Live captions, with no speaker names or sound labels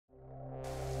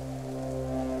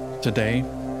Today,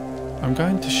 I'm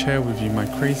going to share with you my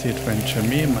crazy adventure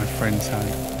me and my friends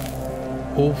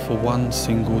had, all for one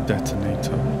single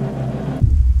detonator.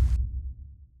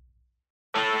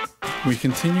 We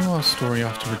continue our story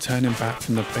after returning back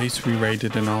from the base we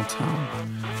raided in our town,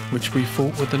 which we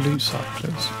thought were the loot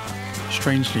cyclers.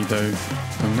 Strangely though,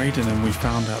 when raiding them we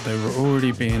found out they were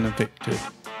already being evicted.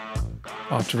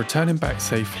 After returning back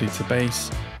safely to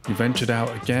base, we ventured out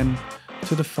again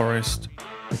to the forest,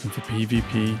 looking for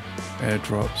PvP,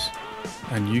 airdrops,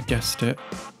 and you guessed it,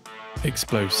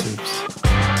 explosives.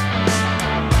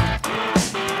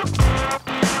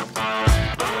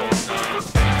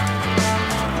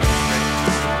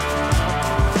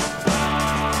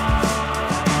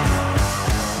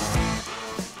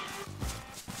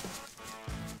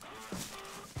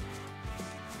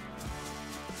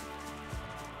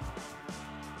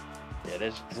 Yeah,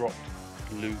 there's dropped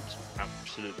loot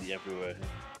absolutely everywhere.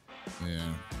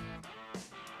 Yeah.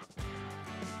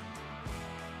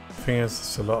 The thing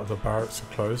is, a lot of the barracks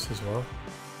are closed as well.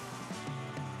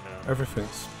 Yeah.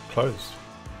 Everything's closed.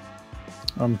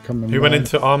 I'm coming. You went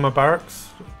into armor barracks?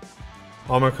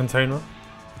 Armor container?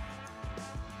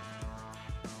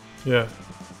 Yeah.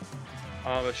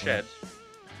 Armor shed.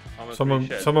 Someone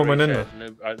shed. went in shed. there.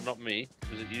 No, not me.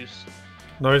 Was it you?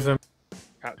 No, he's in.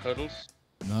 Cat cuddles.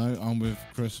 No, I'm with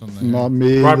Chris on the Not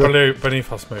me. Right Either.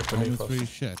 beneath us, mate. Beneath Armor 3 us.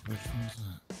 shed. Which one's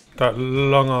that? That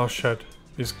long ass shed.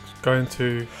 He's going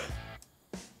to.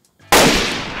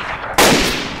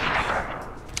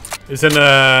 He's in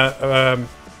a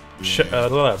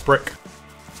brick.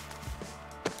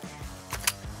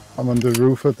 I'm on the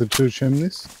roof of the two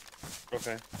chimneys.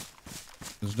 Okay.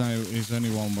 There's only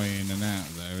one way in and out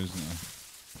there, isn't there?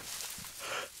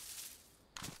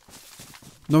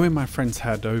 Knowing my friends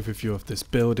had overview of this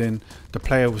building, the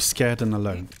player was scared and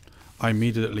alone. I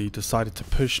immediately decided to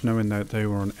push, knowing that they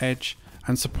were on edge,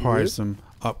 and surprise them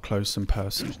up close and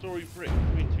personal. Two-story brick.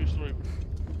 I mean, two-story.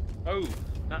 Oh,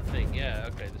 that thing. Yeah.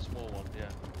 Okay, the small one. Yeah.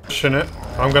 Pushing it.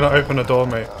 I'm gonna open a door,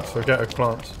 mate. So get a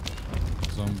glance.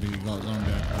 Zombie, you got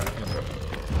zombie.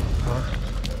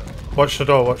 Watch the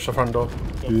door. Watch the front door.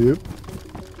 Yep.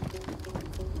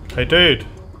 Hey, dude.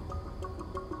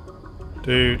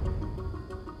 Dude.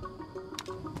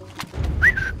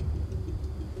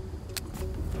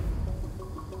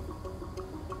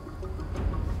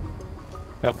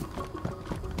 Yep.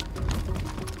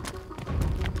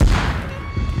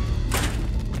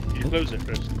 You close it,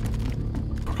 Chris.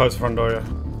 Close the front door, yeah.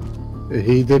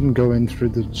 He didn't go in through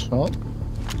the top.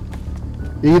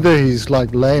 Either he's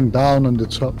like laying down on the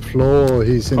top floor, or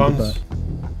he's in the Cons. back.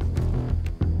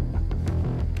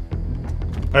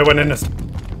 I went in this.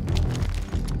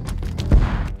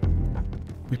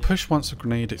 We pushed once a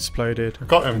grenade exploded,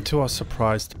 Got him. and to our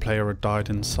surprise the player had died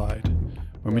inside.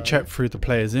 When we checked through the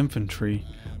player's inventory,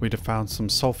 we'd have found some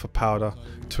sulfur powder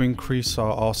to increase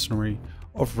our arsenal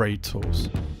of raid tools.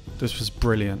 This was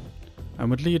brilliant, and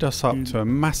would lead us up to a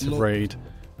massive raid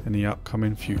in the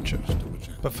upcoming future.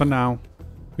 But for now,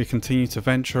 we continue to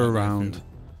venture around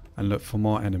and look for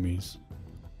more enemies.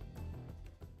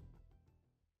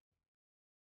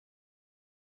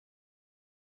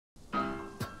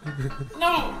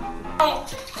 No! No!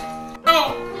 No! No,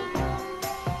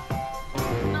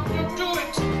 don't do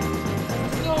it!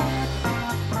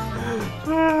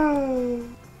 No!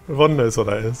 Everyone knows what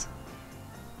that is.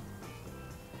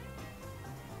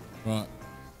 Right.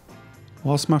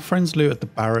 Whilst my friends looted the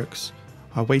barracks,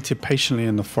 I waited patiently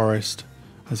in the forest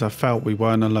as I felt we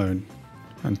weren't alone.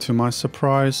 And to my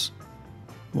surprise,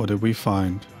 what did we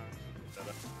find?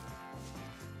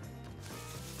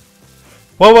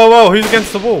 Whoa, whoa, whoa! Who's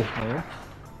against the wall?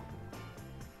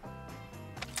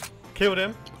 Killed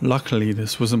him. Luckily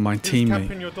this wasn't my capping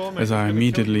teammate, your door, mate. as He's I gonna kill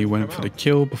immediately you when you went for come the out.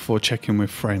 kill before checking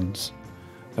with friends.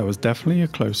 That was definitely a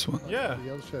close one. Yeah.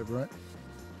 The other side, right?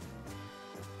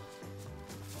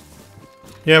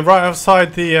 Yeah, right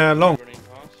outside the long. Running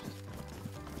past.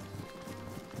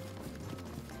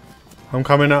 I'm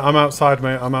coming out. I'm outside,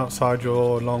 mate. I'm outside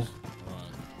your long.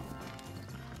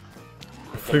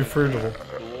 Flew through the wall.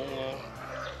 The wall there.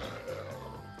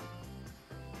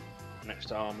 Next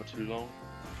to armor too long.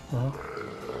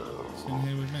 It's in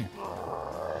here with me.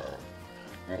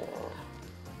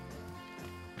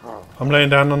 I'm laying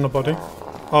down on the body.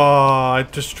 Oh, I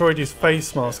destroyed his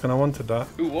face mask and I wanted that.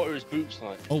 Ooh, what are his boots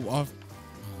like? Oh,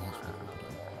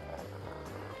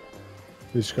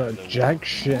 He's got jack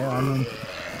shit on him.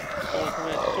 Come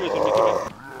here.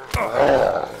 Come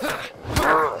here.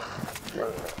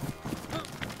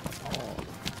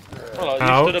 Well, you stood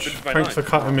Ouch. up into my Thanks for knife.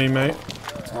 cutting me, mate.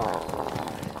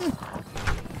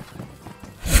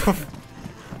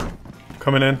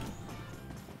 Coming in.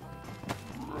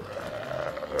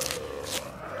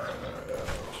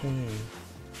 Jeez.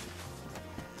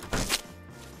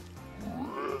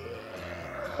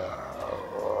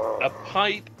 A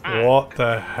pipe axe. What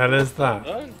the hell is that?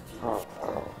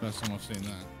 First time I've seen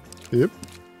that. Yep.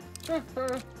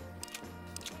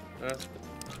 That's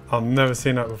I've never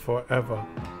seen that before, ever.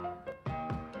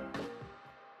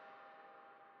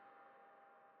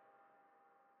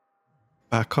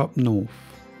 Back up north.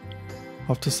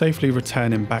 After safely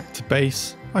returning back to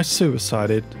base, I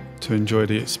suicided to enjoy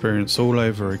the experience all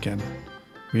over again.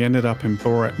 We ended up in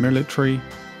Boret Military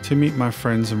to meet my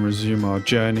friends and resume our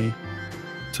journey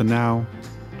to now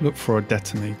look for a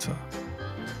detonator.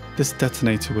 This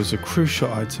detonator was a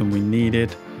crucial item we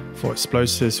needed for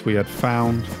explosives we had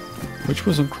found, which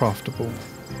wasn't craftable.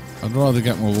 I'd rather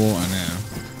get more water now.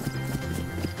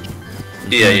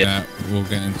 Yeah. We'll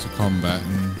get into combat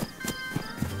and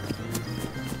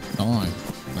die.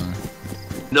 So,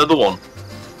 another one.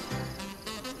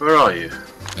 Where are you?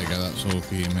 there you go, that's all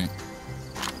for you, mate.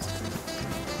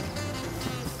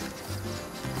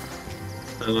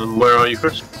 Where are you,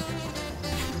 Chris?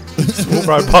 Walk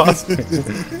right past me.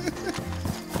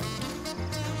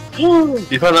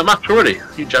 You found that match already?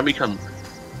 You jammy cunt.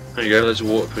 There you go, there's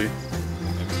water for you.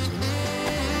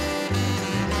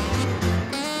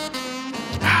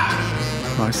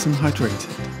 Nice and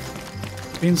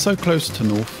hydrated. Being so close to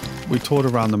north, we toured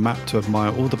around the map to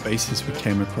admire all the bases we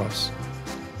came across,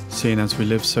 seeing as we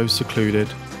live so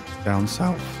secluded down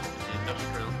south.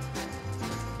 Industrial.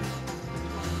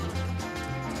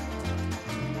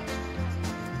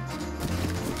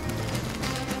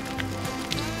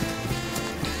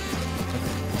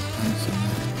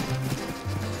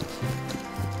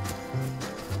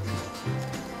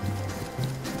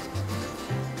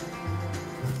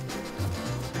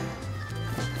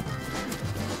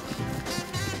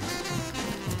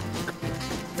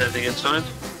 Anything inside?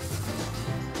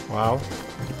 Wow.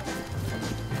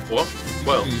 What?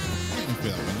 Well, You can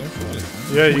through that window, surely.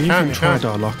 Yeah, We you can, even you tried can.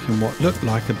 our luck in what looked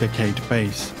like a decayed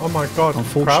base. Oh my god.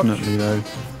 Unfortunately though,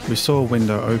 we saw a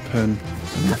window open,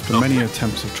 and after many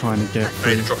attempts of trying to get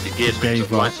ready through, to drop your gears, we make gave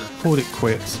something up, lighter. called it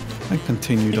quits, and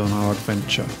continued on our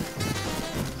adventure.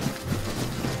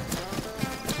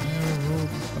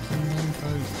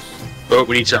 Oh,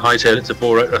 we need to hightail it to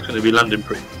Boret. That's going to be landing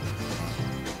pretty.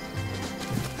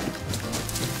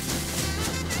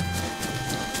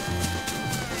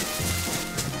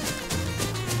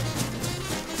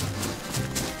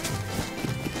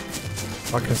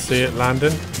 I can see it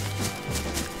landing.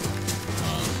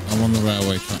 I'm on the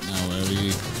railway track now, where are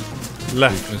you?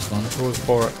 Left. This one. Towards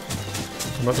Boret.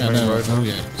 I'm at the Yeah, main no, road oh now.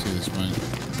 yeah, I can see this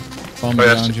mate. Bomb Oh,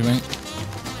 yes. behind you, mate.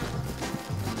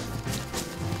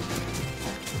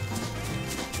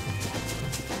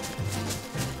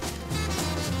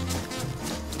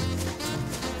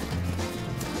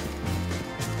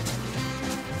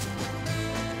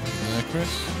 There,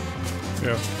 Chris?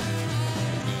 Yeah.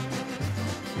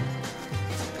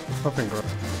 Nothing great.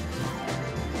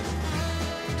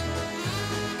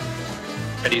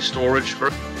 Any storage for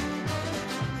it?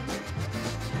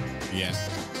 Yeah,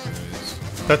 there is.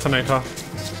 Detonator.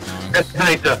 Nice.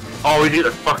 Detonator! Oh, we need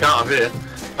the fuck out of here.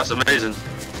 That's amazing.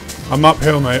 I'm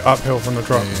uphill, mate. Uphill from the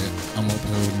drop. Yeah, I'm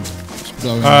uphill and it's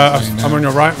blowing I'm on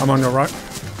your right. I'm on your right.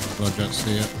 Roger, I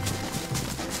see it.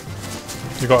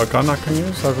 You got a gun I can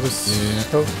use over this Yeah,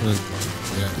 hill?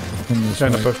 yeah. Come this Yeah,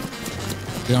 in the way. bush.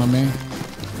 Behind me.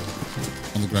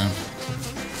 On the ground.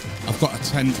 I've got a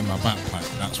tent in my backpack,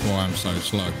 that's why I'm so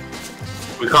slow.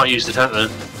 We can't use the tent then.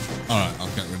 Alright, I'll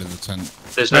get rid of the tent.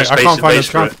 There's no Mate, I space can't in find base this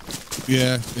for gun. it.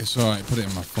 Yeah, it's alright, put it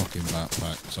in my fucking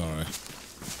backpack, sorry.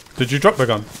 Did you drop the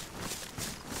gun?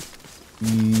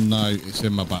 No, it's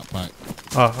in my backpack.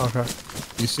 Oh, okay.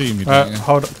 You see me, don't you?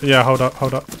 Hold up. Yeah, hold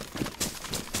up.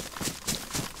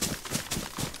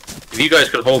 If you guys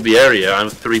can hold the area, I'm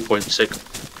 3.6.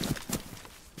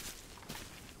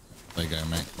 There you go,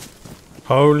 mate.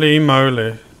 Holy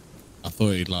moly. I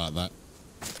thought you'd like that.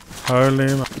 Holy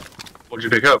moly. What did you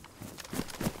pick up?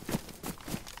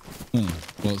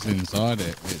 What's inside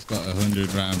it? It's got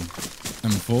 100 round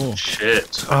M4.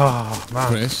 Shit. Oh, man.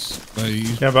 Chris, where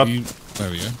you? Yeah, but- There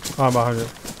we go. I'm behind you.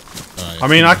 Alright, I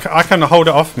mean, I can hold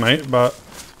it off, mate, but...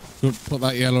 put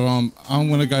that yellow on. I'm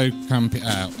gonna go camp it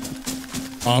out.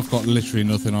 I've got literally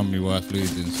nothing on me worth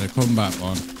losing, so come back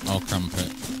on. I'll camp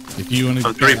it. If you want to,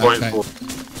 I'm 3.4.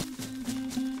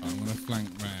 I'm gonna flank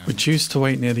round. We choose to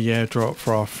wait near the airdrop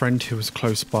for our friend who was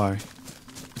close by,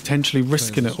 potentially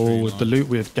risking it all with the loot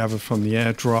we had gathered from the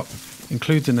airdrop,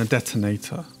 including a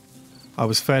detonator. I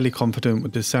was fairly confident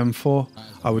with this M4,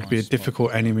 I would be a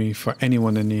difficult enemy for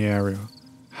anyone in the area.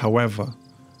 However,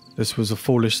 this was a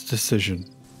foolish decision.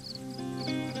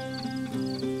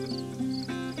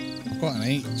 got an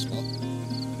 8 slot.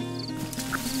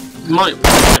 Might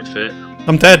fit.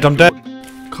 I'm dead, I'm dead.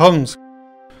 Comms.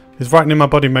 He's right near my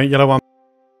body, mate. Yellow one.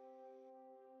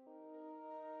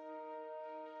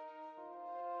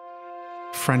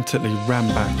 Frantically ran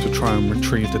back to try and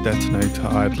retrieve the detonator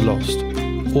I had lost,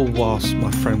 all whilst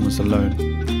my friend was alone.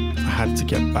 I had to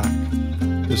get back.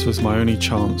 This was my only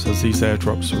chance, as these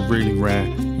airdrops are really rare,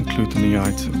 including the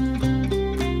item.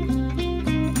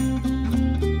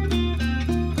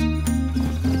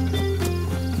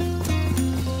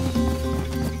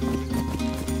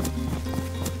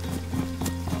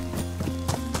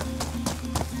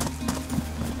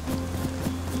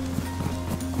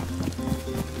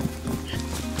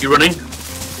 You running?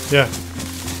 Yeah.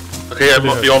 Okay,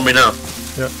 you're on me now.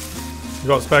 Yeah. You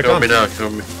got a spare You're gun? on me now. You're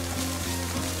on me.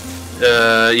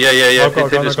 Yeah. I've got a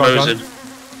gun, this I've got a Mosin.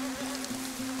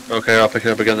 Okay, I'll pick it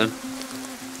up again then.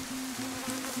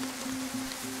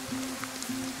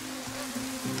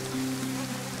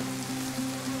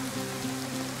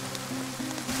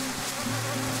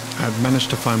 I had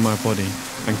managed to find my body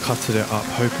and cutted it up,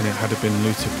 hoping it had been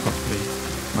looted properly.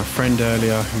 My friend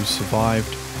earlier, who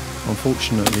survived,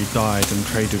 unfortunately died and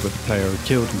traded with the player who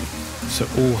killed me, so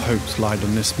all hopes lied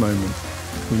on this moment.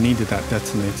 We needed that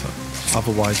detonator,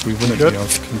 otherwise we wouldn't be able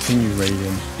to continue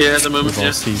raiding Yeah, at the moment, with our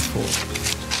yeah.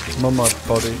 C4. I'm on my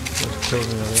body. It killed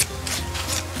me earlier.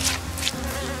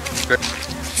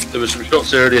 There was some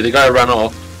shots earlier, the guy ran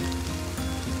off.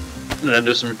 And then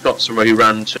there's some shots from where he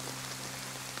ran to.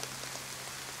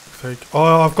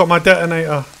 Oh, I've got my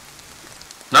detonator.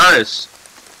 Nice!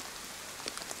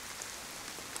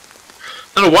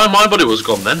 I don't know why my body was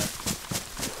gone then.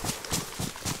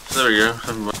 There we go.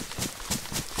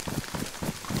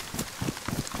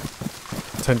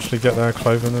 Potentially get their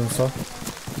clothing and stuff.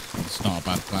 It's not a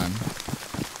bad plan.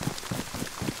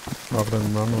 Rather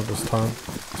than run all this time.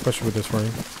 Especially with this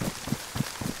rain.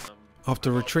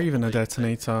 After retrieving a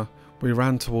detonator, we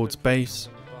ran towards base,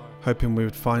 hoping we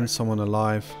would find someone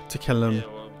alive to kill them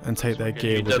and take their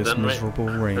gear with this miserable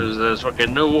rain. There's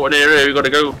fucking no water in the area, we gotta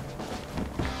go.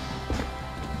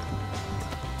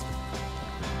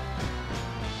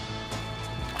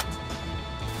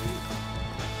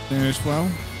 There as well.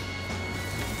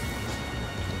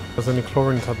 There's any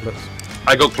chlorine tablets?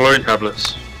 I got chlorine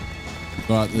tablets.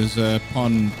 But there's a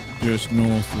pond just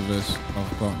north of us.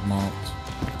 I've got marked.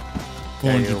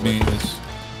 400 meters.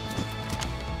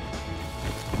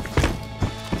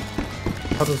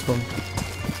 Paddle's gone.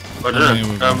 I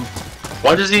don't know.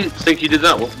 Why does he think he did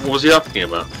that? What was he asking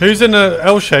about? Who's in a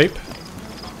L shape?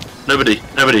 Nobody.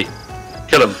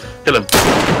 Kill him.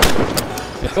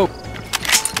 Oh!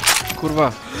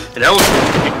 Kurwa! An L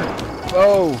shape.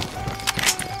 Whoa!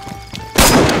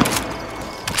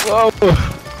 Whoa!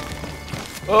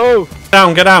 Oh!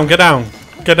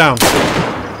 Get down.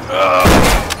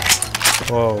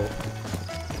 Whoa.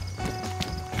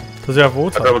 Does he have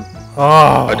water?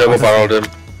 I double barreled him.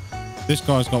 This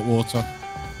guy's got water.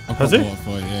 I've Has got he? water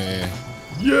for you. Yeah.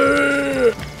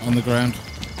 Yeah! On the ground.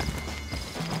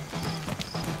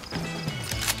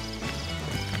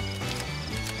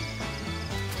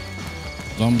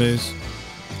 Zombies.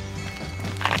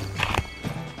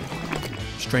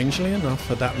 Strangely enough,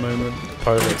 at that moment,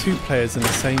 there were two players in the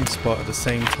same spot at the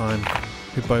same time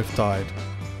who both died.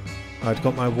 I'd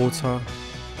got my water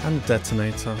and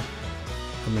detonator,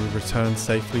 and we returned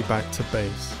safely back to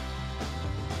base.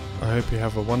 I hope you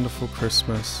have a wonderful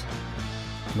Christmas,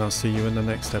 and I'll see you in the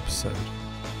next episode.